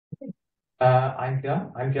I'm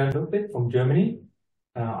Björn Ludwig from Germany.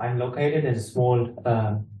 I'm located in a small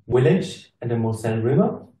village at the Moselle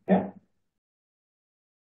River. Yeah.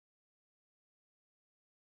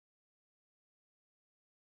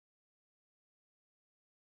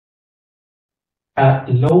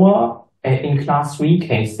 Lower in class 3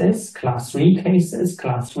 cases, class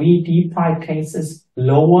 3 deep fried cases,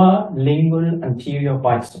 lower lingual anterior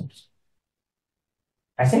bite stops.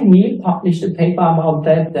 I think Neil published a paper about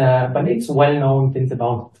that, but it's well known since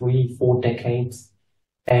about 3-4 decades.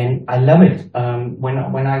 And I love it.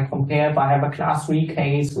 When I compare, if I have a class 3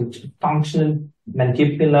 case with functional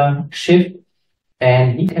mandibular shift,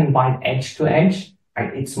 and he can bite edge to edge,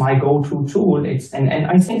 it's my go-to tool. And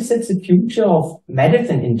I think that's the future of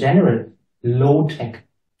medicine in general. Low tech,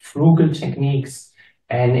 frugal techniques.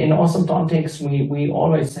 And in orthodontics, we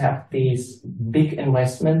always have these big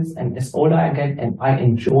investments. And as older I get, and I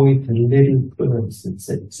enjoy the little curves.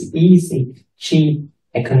 It's easy, cheap,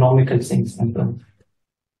 economical things.